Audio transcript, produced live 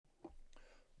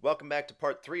Welcome back to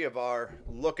part three of our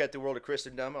look at the world of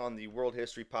Christendom on the World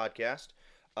History Podcast.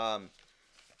 Um,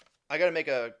 I got to make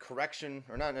a correction,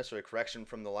 or not necessarily a correction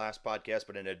from the last podcast,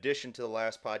 but in addition to the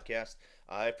last podcast,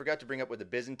 I forgot to bring up with the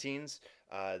Byzantines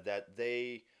that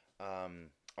they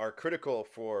are critical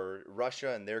for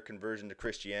Russia and their conversion to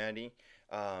Christianity.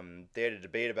 They had a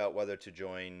debate about whether to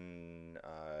join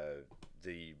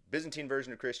the Byzantine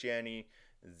version of Christianity,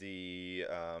 the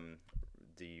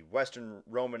Western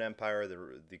Roman Empire,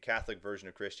 the Catholic version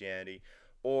of Christianity,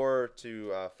 or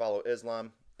to follow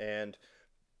Islam. And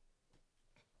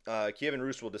Kiev and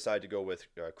Rus will decide to go with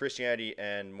Christianity,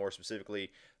 and more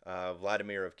specifically,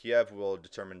 Vladimir of Kiev will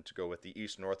determine to go with the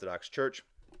Eastern Orthodox Church.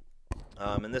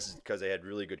 And this is because they had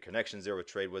really good connections there with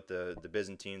trade with the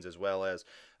Byzantines, as well as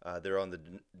they're on the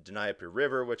Dnieper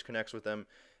River, which connects with them.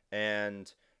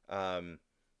 And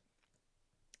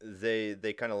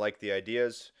they kind of like the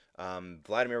ideas.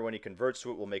 Vladimir, when he converts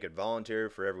to it, will make it voluntary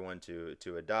for everyone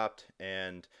to adopt,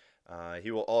 and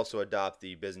he will also adopt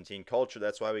the Byzantine culture.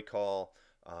 That's why we call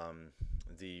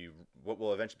the what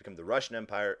will eventually become the Russian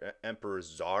Empire emperors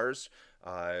czars.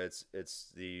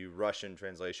 It's the Russian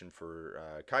translation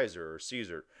for Kaiser or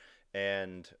Caesar,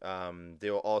 and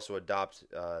they will also adopt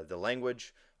the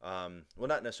language. Well,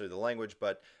 not necessarily the language,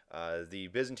 but the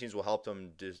Byzantines will help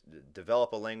them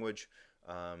develop a language.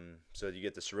 So you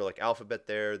get the Cyrillic alphabet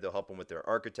there. They'll help them with their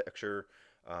architecture,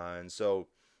 and so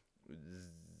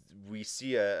we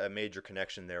see a major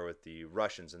connection there with the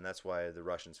Russians, and that's why the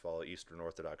Russians follow Eastern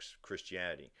Orthodox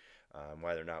Christianity,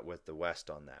 why they're not with the West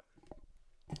on that.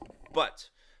 But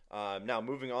now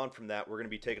moving on from that, we're going to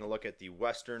be taking a look at the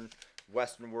Western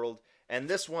world, and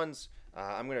this one's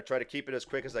I'm going to try to keep it as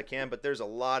quick as I can, but there's a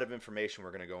lot of information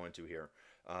we're going to go into here.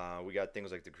 We got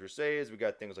things like the Crusades, we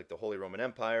got things like the Holy Roman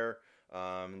Empire.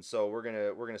 And so we're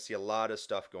gonna see a lot of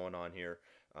stuff going on here.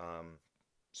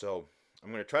 So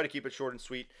I'm gonna try to keep it short and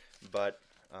sweet, but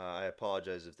I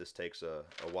apologize if this takes a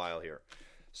while here.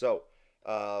 So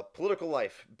political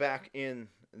life back in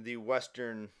the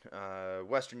Western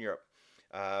Europe.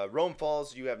 Rome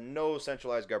falls. You have no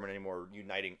centralized government anymore,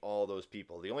 uniting all those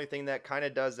people. The only thing that kind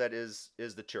of does that is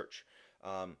the church.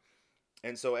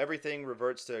 And so everything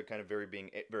reverts to kind of being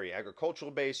very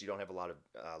agricultural based. You don't have a lot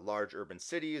of large urban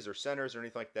cities or centers or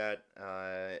anything like that.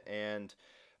 And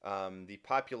the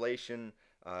population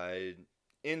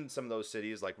in some of those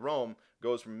cities, like Rome,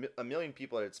 goes from a million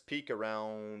people at its peak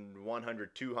around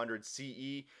 100, 200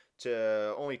 CE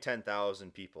to only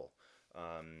 10,000 people.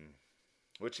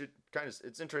 Which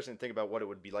it's interesting to think about what it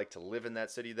would be like to live in that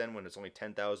city then when it's only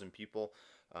 10,000 people.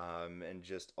 And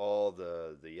just all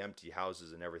the empty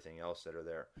houses and everything else that are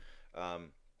there.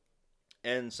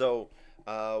 And so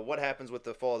what happens with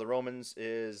the fall of the Romans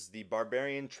is the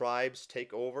barbarian tribes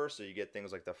take over. So you get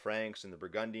things like the Franks and the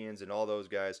Burgundians and all those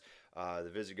guys.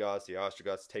 The Visigoths, the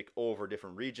Ostrogoths take over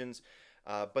different regions.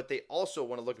 But they also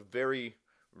want to look very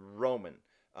Roman.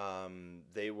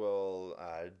 They will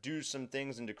do some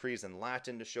things and decrees in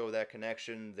Latin to show that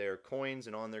connection. Their coins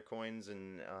and on their coins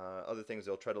and other things,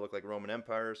 they'll try to look like Roman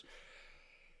empires.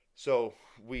 So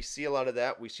we see a lot of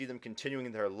that. We see them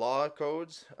continuing their law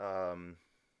codes,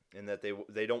 in that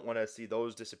they don't want to see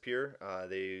those disappear.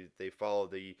 They follow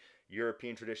the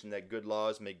European tradition that good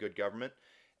laws make good government,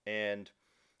 and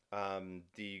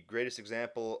the greatest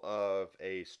example of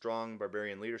a strong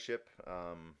barbarian leadership.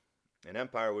 An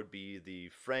empire would be the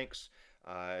Franks,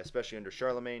 especially under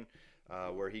Charlemagne,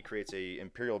 where he creates a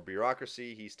imperial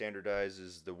bureaucracy. He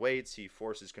standardizes the weights. He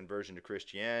forces conversion to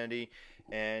Christianity,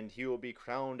 and he will be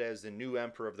crowned as the new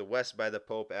emperor of the West by the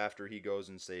Pope after he goes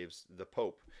and saves the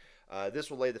Pope.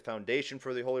 This will lay the foundation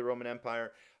for the Holy Roman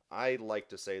Empire. I like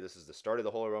to say this is the start of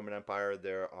the Holy Roman Empire.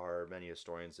 There are many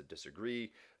historians that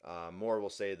disagree. More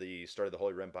will say the start of the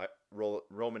Holy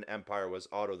Roman Empire was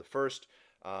Otto the First.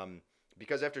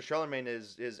 Because after Charlemagne,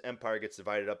 his empire gets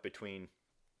divided up between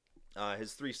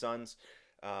his three sons.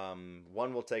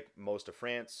 One will take most of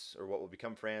France, or what will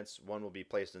become France. One will be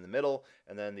placed in the middle,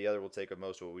 and then the other will take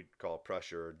most of what we'd call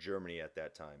Prussia or Germany at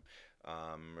that time,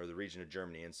 or the region of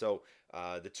Germany. And so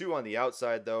the two on the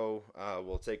outside, though,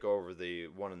 will take over the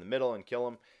one in the middle and kill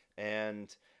him.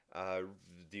 And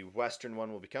the western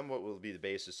one will become what will be the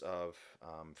basis of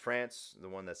France. The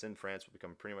one that's in France will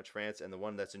become pretty much France, and the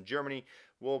one that's in Germany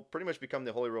will pretty much become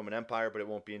the Holy Roman Empire, but it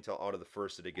won't be until Otto the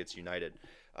First that it gets united.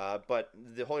 But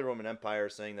the Holy Roman Empire,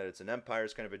 saying that it's an empire,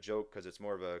 is kind of a joke because it's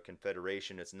more of a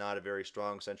confederation. It's not a very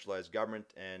strong centralized government,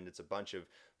 and it's a bunch of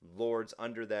lords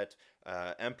under that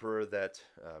emperor that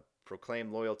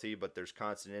proclaim loyalty, but there's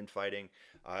constant infighting,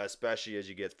 especially as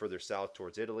you get further south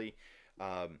towards Italy.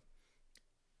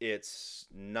 It's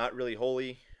not really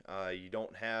holy. You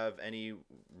don't have any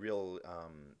real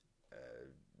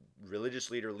religious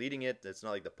leader leading it. It's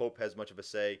not like the Pope has much of a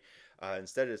say.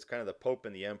 Instead, it's kind of the Pope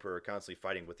and the Emperor constantly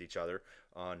fighting with each other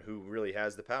on who really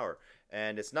has the power.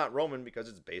 And it's not Roman because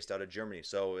it's based out of Germany.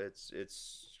 So it's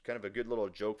kind of a good little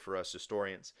joke for us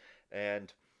historians.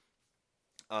 And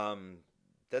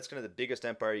that's kind of the biggest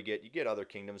empire you get. You get other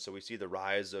kingdoms. So we see the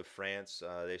rise of France.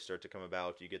 They start to come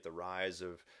about. You get the rise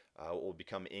of what will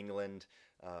become England.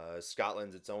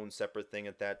 Scotland's its own separate thing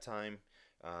at that time.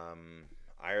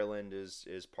 Ireland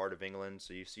is part of England,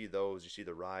 so you see those. You see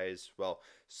the rise. Well,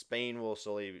 Spain will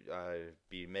slowly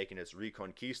be making its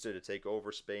reconquista to take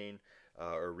over Spain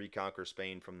or reconquer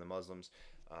Spain from the Muslims.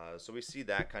 So we see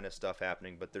that kind of stuff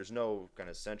happening, but there's no kind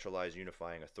of centralized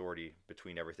unifying authority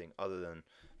between everything other than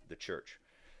the church.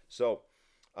 So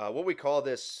what we call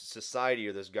this society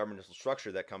or this governmental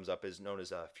structure that comes up is known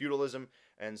as feudalism.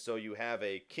 And so you have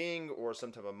a king or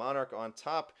some type of monarch on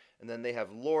top, and then they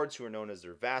have lords who are known as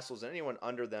their vassals, and anyone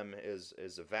under them is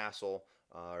a vassal.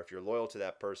 Or if you're loyal to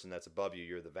that person that's above you,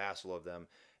 you're the vassal of them.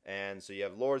 And so you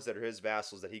have lords that are his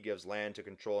vassals that he gives land to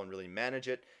control and really manage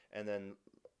it. And then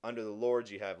under the lords,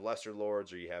 you have lesser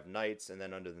lords or you have knights, and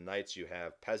then under the knights, you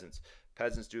have peasants.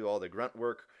 Peasants do all the grunt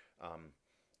work.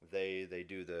 They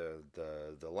do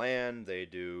the land. They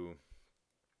do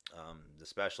the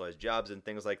specialized jobs and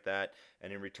things like that,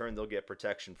 and in return they'll get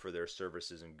protection for their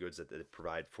services and goods that they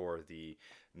provide for the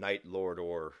knight, lord,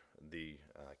 or the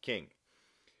king.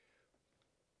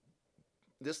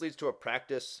 This leads to a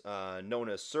practice known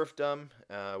as serfdom,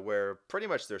 where pretty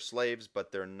much they're slaves,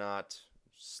 but they're not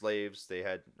slaves. They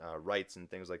had rights and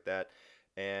things like that,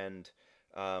 and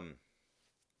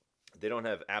they don't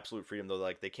have absolute freedom, though.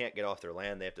 Like, they can't get off their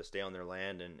land. They have to stay on their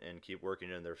land and keep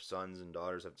working, and their sons and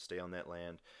daughters have to stay on that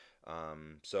land.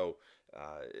 So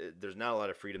there's not a lot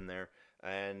of freedom there.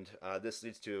 And this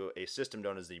leads to a system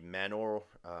known as the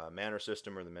manor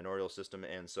system or the manorial system.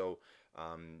 And so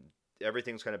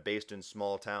everything's kind of based in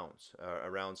small towns,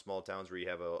 around small towns where you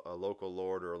have a local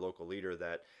lord or a local leader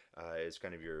that is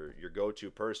kind of your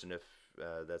go-to person if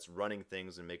that's running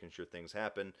things and making sure things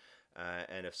happen.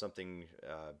 And if something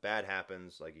bad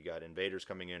happens, like you got invaders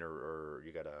coming in or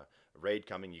you got a raid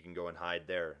coming, you can go and hide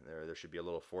there. There should be a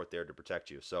little fort there to protect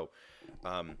you. So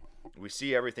we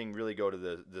see everything really go to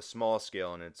the small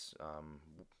scale, and it's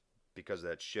because of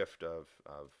that shift of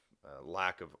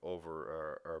lack of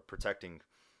over or protecting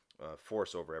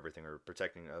force over everything, or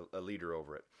protecting a leader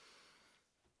over it.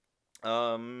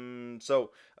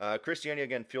 So Christianity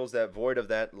again fills that void of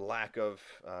that lack of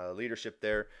leadership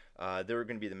there. They're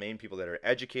going to be the main people that are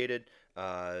educated.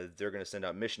 They're going to send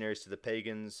out missionaries to the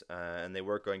pagans, and they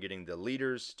work on getting the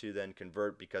leaders to then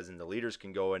convert, because then the leaders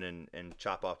can go in and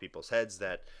chop off people's heads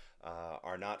that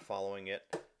are not following it.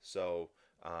 So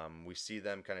we see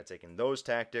them kind of taking those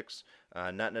tactics,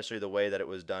 not necessarily the way that it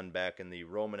was done back in the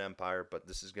Roman Empire, but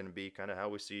this is going to be kind of how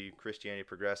we see Christianity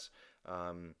progress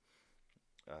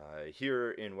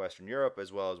here in Western Europe,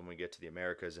 as well as when we get to the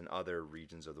Americas and other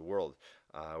regions of the world,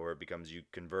 where it becomes you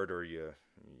convert or you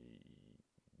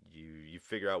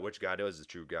figure out which God is the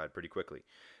true God pretty quickly.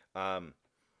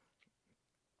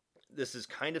 This is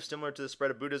kind of similar to the spread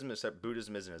of Buddhism, except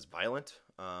Buddhism isn't as violent.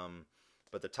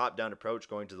 But the top-down approach,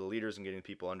 going to the leaders and getting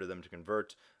people under them to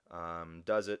convert,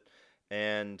 does it.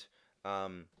 And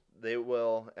they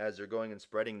will, as they're going and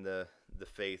spreading the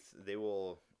faith, they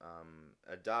will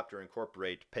adopt or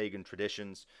incorporate pagan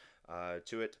traditions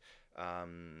to it.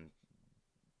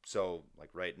 So, like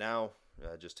right now,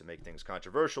 just to make things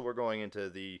controversial, we're going into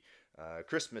the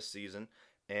Christmas season.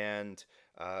 And,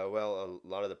 well, a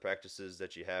lot of the practices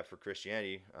that you have for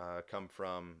Christianity come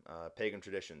from pagan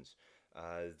traditions.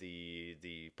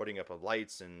 The putting up of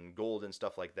lights and gold and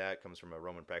stuff like that comes from a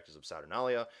Roman practice of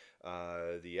Saturnalia.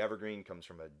 The evergreen comes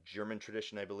from a German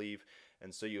tradition, I believe.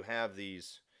 And so you have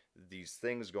these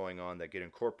things going on that get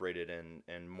incorporated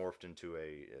and morphed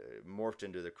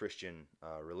into the Christian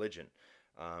religion.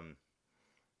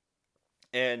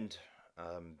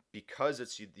 Because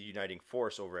it's the uniting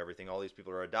force over everything, all these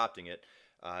people are adopting it.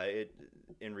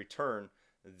 In return,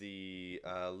 the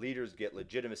leaders get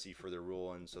legitimacy for their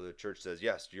rule, and so the church says,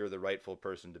 yes, you're the rightful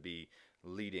person to be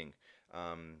leading.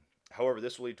 However,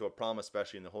 this will lead to a problem,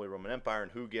 especially in the Holy Roman Empire,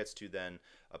 and who gets to then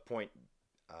appoint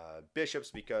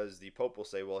bishops, because the Pope will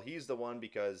say, well, he's the one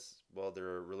because, well,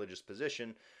 they're a religious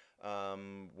position,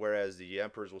 whereas the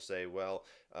emperors will say, well,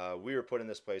 we were put in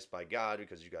this place by God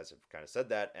because you guys have kind of said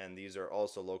that, and these are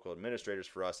also local administrators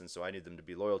for us, and so I need them to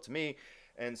be loyal to me.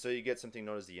 And so you get something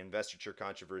known as the investiture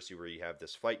controversy, where you have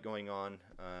this fight going on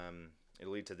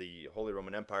it'll lead to the Holy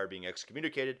Roman Empire being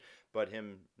excommunicated, but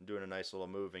him doing a nice little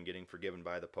move and getting forgiven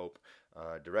by the Pope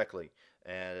directly.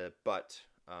 But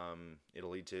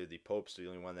it'll lead to the Pope's the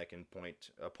only one that can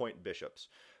appoint bishops.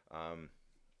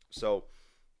 So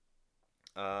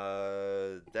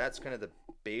that's kind of the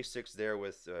basics there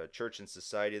with church and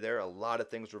society there. A lot of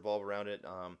things revolve around it.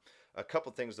 A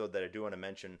couple things, though, that I do want to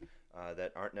mention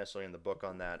that aren't necessarily in the book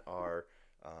on that are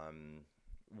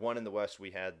one, in the West,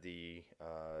 we had the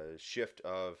shift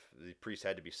of the priests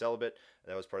had to be celibate.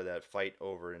 That was part of that fight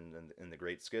over in the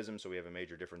Great Schism, so we have a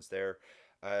major difference there.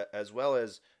 As well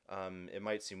as, it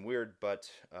might seem weird, but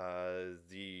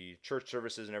the church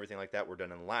services and everything like that were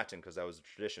done in Latin because that was the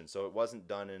tradition. So it wasn't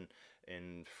done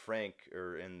in Frank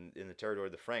or in the territory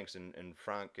of the Franks in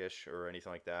Frankish or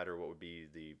anything like that, or what would be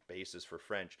the basis for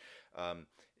French.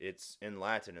 It's in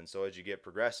Latin, and so as you get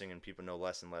progressing and people know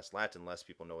less and less Latin, less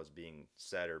people know what's being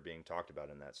said or being talked about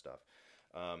in that stuff.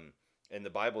 And the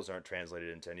Bibles aren't translated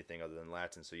into anything other than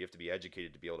Latin, so you have to be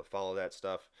educated to be able to follow that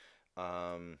stuff.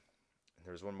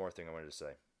 There's one more thing I wanted to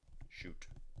say. Shoot.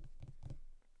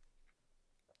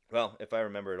 Well, if I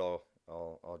remember it all,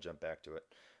 I'll jump back to it.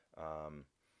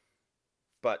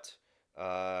 But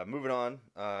moving on,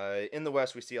 in the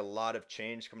West, we see a lot of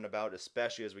change coming about,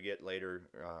 especially as we get later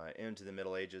into the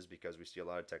Middle Ages, because we see a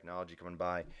lot of technology coming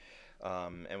by,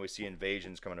 and we see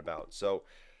invasions coming about. So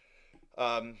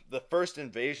the first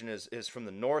invasion is from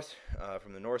the north,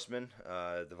 from the Norsemen.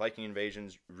 The Viking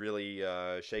invasions really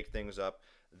shake things up.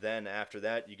 Then after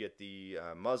that, you get the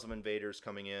Muslim invaders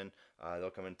coming in. They'll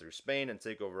come in through Spain and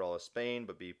take over all of Spain,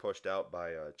 but be pushed out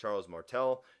by Charles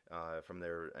Martel from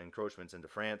their encroachments into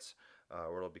France,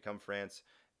 where it'll become France.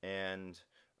 And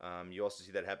you also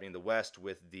see that happening in the West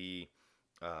with the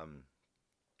Ottoman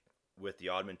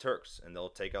Turks, and they'll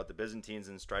take out the Byzantines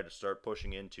and try to start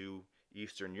pushing into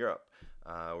Eastern Europe,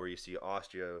 where you see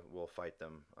Austria will fight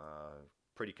them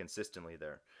pretty consistently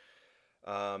there.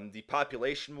 The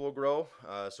population will grow,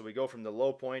 so we go from the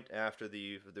low point after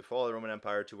the fall of the Roman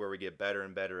Empire to where we get better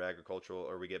and better agricultural,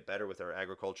 or we get better with our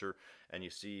agriculture, and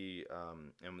you see,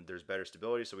 and there's better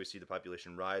stability, so we see the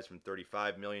population rise from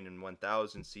 35 million in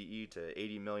 1000 CE to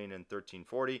 80 million in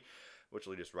 1340, which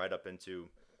will lead us right up into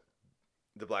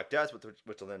the Black Death,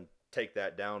 which will then take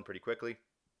that down pretty quickly.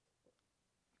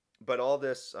 But all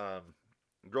this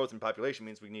growth in population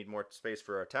means we need more space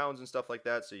for our towns and stuff like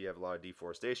that, so you have a lot of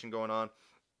deforestation going on,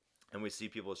 and we see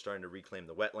people starting to reclaim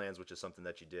the wetlands, which is something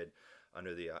that you did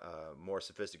under the more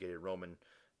sophisticated Roman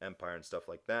Empire and stuff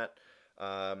like that.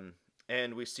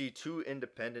 And we see two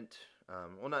independent,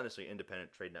 well, not necessarily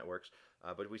independent trade networks,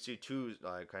 but we see two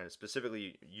kind of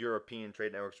specifically European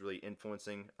trade networks really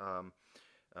influencing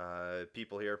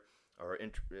people here, or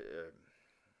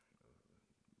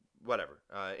whatever,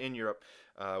 in Europe.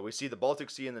 We see the Baltic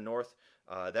Sea in the north.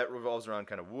 That revolves around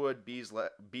kind of wood,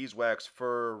 beeswax,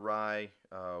 fur, rye,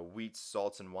 wheats,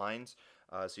 salts, and wines.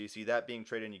 So you see that being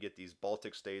traded, and you get these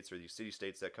Baltic states or these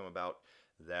city-states that come about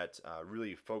that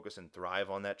really focus and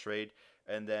thrive on that trade.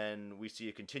 And then we see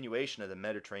a continuation of the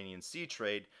Mediterranean Sea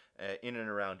trade in and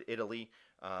around Italy.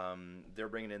 They're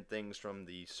bringing in things from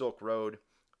the Silk Road,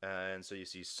 and so you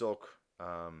see silk,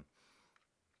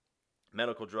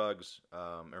 medical drugs,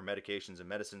 or medications and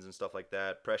medicines and stuff like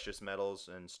that, precious metals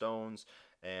and stones,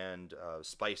 and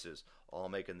spices, all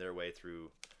making their way through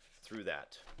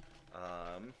that.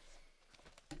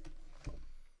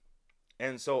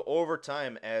 And so over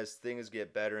time, as things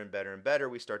get better and better and better,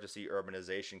 we start to see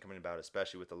urbanization coming about,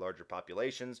 especially with the larger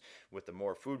populations, with the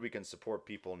more food we can support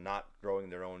people not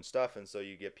growing their own stuff. And so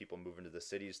you get people moving to the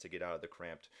cities to get out of the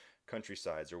cramped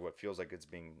countrysides, or what feels like it's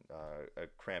being a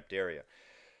cramped area.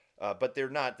 But they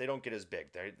don't get as big.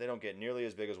 They don't get nearly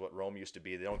as big as what Rome used to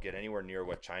be. They don't get anywhere near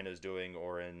what China's doing,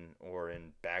 or in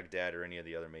Baghdad or any of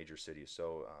the other major cities.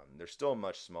 So they're still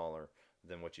much smaller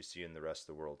than what you see in the rest of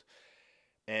the world.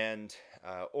 And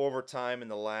over time, in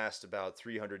the last about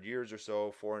 300 years or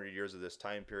so, 400 years of this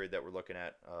time period that we're looking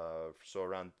at, so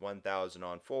around 1000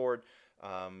 on forward,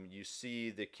 you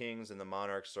see the kings and the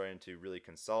monarchs starting to really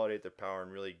consolidate their power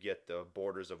and really get the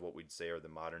borders of what we'd say are the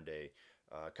modern day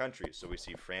countries. So we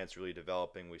see France really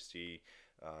developing. We see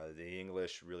the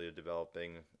English really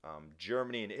developing.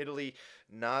 Germany and Italy,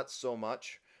 not so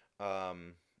much,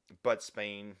 but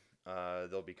Spain,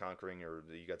 they'll be conquering, or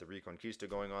you got the Reconquista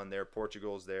going on there.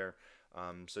 Portugal's there.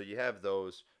 So you have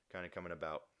those kind of coming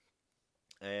about.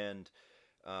 And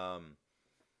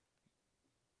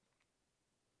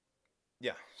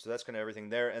yeah, so that's kind of everything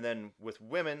there. And then with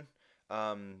women,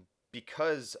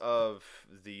 because of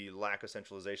the lack of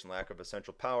centralization, lack of a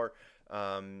central power,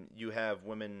 you have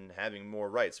women having more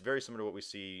rights. Very similar to what we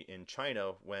see in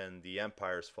China when the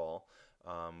empires fall.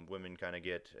 women kind of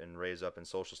get and raise up in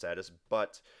social status.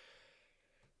 But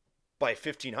by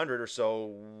 1500 or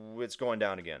so, it's going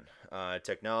down again.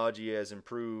 Technology has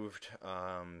improved.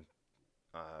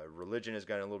 Religion has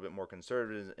gotten a little bit more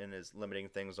conservative and is limiting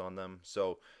things on them.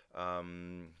 So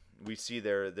we see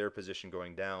their position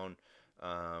going down.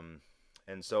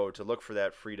 And so to look for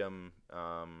that freedom,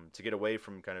 to get away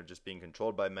from kind of just being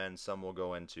controlled by men, some will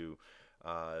go into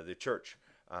the church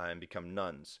and become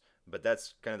nuns. But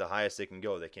that's kind of the highest they can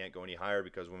go. They can't go any higher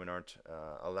because women aren't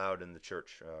allowed in the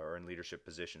church or in leadership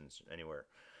positions anywhere.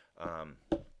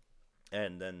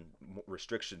 And then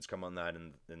restrictions come on that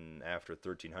in after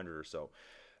 1300 or so.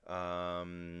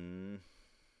 And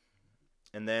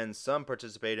then some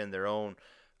participate in their own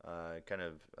kind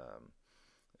of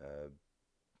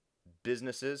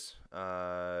businesses,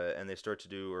 and they start to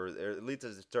do, or at least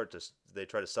they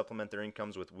try to supplement their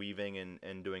incomes with weaving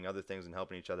and doing other things and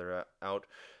helping each other out.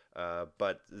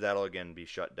 But that'll again be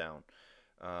shut down.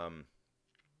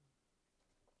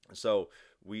 So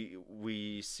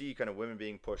we see kind of women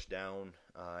being pushed down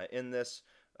in this,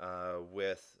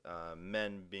 with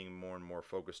men being more and more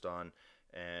focused on,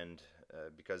 and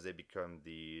because they become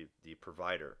the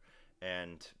provider.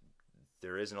 And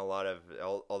there isn't a lot of,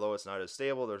 although it's not as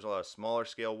stable, there's a lot of smaller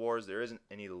scale wars. There isn't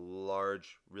any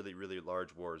large, really, really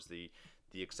large wars. The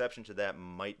exception to that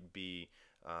might be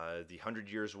the 100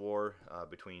 Years' War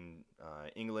between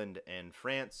England and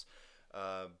France.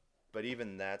 But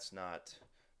even that's not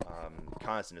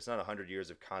constant. It's not 100 years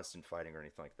of constant fighting or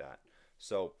anything like that.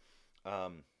 So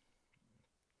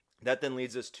that then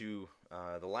leads us to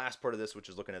the last part of this, which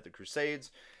is looking at the Crusades.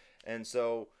 And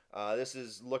so this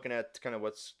is looking at kind of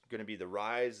what's going to be the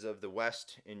rise of the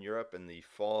West in Europe and the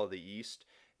fall of the East.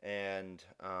 And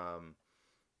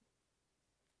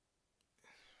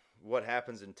what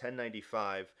happens in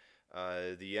 1095,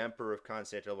 the Emperor of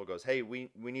Constantinople goes, "Hey,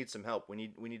 we need some help. We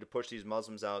need to push these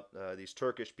Muslims out. These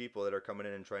Turkish people that are coming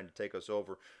in and trying to take us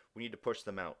over. We need to push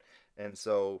them out." And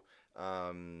so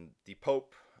the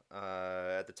Pope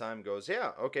at the time goes,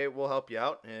 "Yeah, okay, we'll help you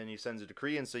out," and he sends a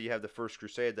decree. And so you have the First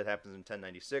Crusade that happens in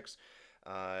 1096.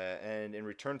 And in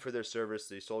return for their service,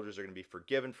 the soldiers are going to be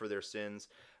forgiven for their sins.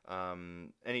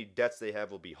 Any debts they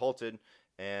have will be halted,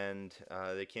 and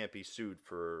they can't be sued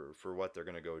for what they're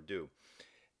going to go do.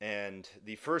 And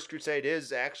the First Crusade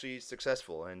is actually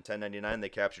successful. In 1099, they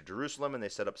captured Jerusalem and they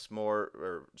set up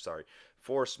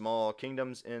four small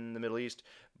kingdoms in the Middle East.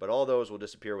 But all those will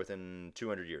disappear within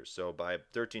 200 years. So by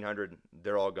 1300,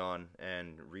 they're all gone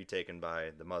and retaken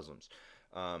by the Muslims.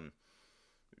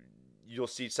 You'll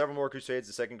see several more crusades.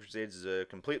 The Second Crusade is a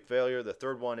complete failure. The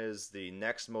third one is the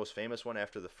next most famous one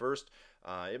after the first.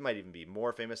 It might even be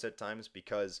more famous at times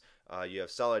because you have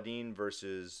Saladin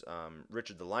versus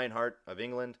Richard the Lionheart of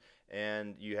England,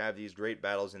 and you have these great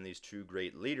battles and these two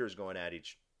great leaders going at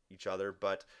each other.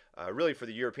 But really, for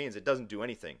the Europeans, it doesn't do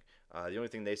anything. The only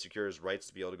thing they secure is rights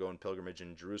to be able to go in pilgrimage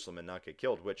in Jerusalem and not get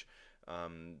killed, which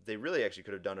they really actually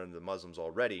could have done under the Muslims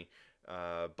already.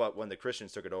 But when the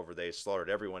Christians took it over, they slaughtered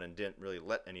everyone and didn't really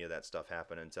let any of that stuff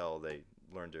happen until they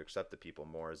learned to accept the people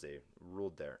more as they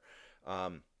ruled there.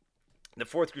 The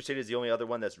Fourth Crusade is the only other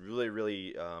one that's really,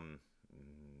 really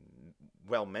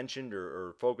well mentioned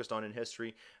or focused on in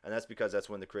history, and that's because that's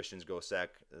when the Christians go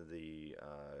sack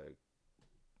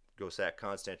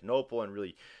Constantinople and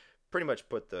really pretty much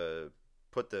put the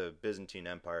Byzantine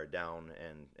Empire down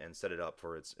and set it up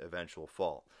for its eventual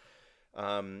fall.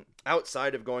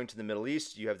 Outside of going to the Middle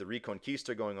East, you have the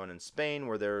Reconquista going on in Spain,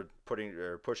 where they're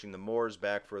pushing the Moors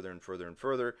back further and further and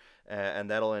further, and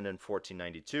that'll end in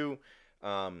 1492.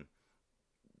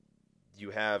 You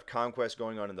have conquest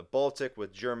going on in the Baltic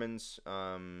with Germans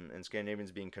and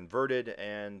Scandinavians being converted,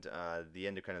 and the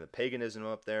end of kind of the paganism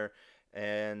up there.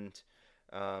 And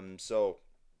so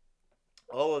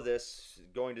all of this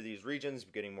going to these regions,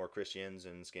 getting more Christians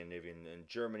in Scandinavia and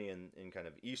Germany and in kind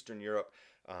of Eastern Europe,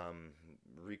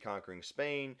 reconquering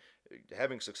Spain,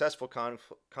 having successful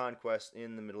conquest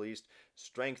in the Middle East,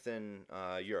 strengthen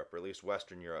Europe, or at least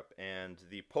Western Europe. And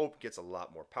the Pope gets a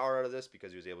lot more power out of this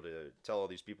because he was able to tell all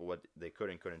these people what they could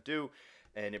and couldn't do.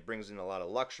 And it brings in a lot of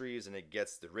luxuries, and it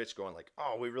gets the rich going like,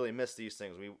 oh, we really miss these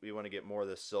things. We want to get more of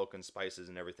the silk and spices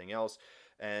and everything else.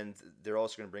 And they're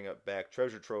also going to bring back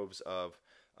treasure troves of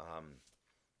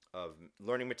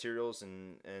learning materials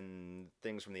and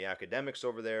things from the academics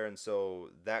over there. And so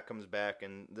that comes back,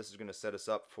 and this is going to set us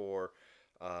up for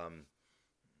the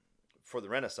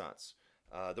Renaissance.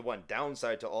 The one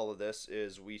downside to all of this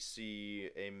is we see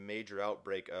a major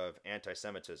outbreak of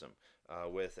anti-Semitism,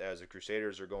 as the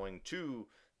Crusaders are going to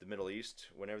the Middle East,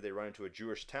 whenever they run into a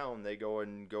Jewish town, they go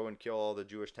and kill all the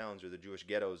Jewish towns or the Jewish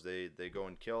ghettos. They go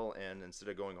and kill, and instead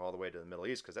of going all the way to the Middle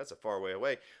East, because that's a far way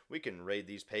away, we can raid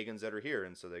these pagans that are here,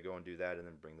 and so they go and do that, and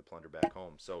then bring the plunder back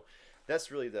home. So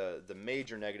that's really the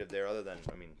major negative there. Other than,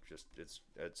 I mean, just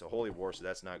it's a holy war, so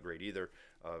that's not great either,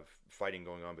 of fighting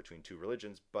going on between two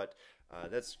religions. But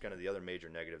that's kind of the other major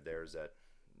negative there, is that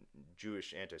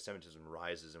Jewish anti-Semitism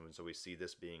rises, and so we see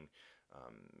this being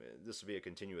this will be a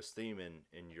continuous theme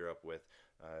in Europe, with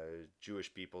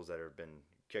Jewish peoples that have been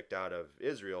kicked out of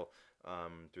Israel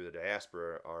through the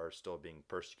diaspora are still being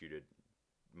persecuted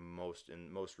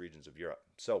in most regions of Europe.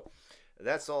 So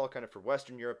that's all kind of for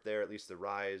Western Europe there, at least the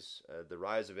rise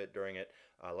of it during it.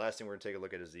 Last thing we're going to take a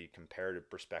look at is the comparative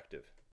perspective.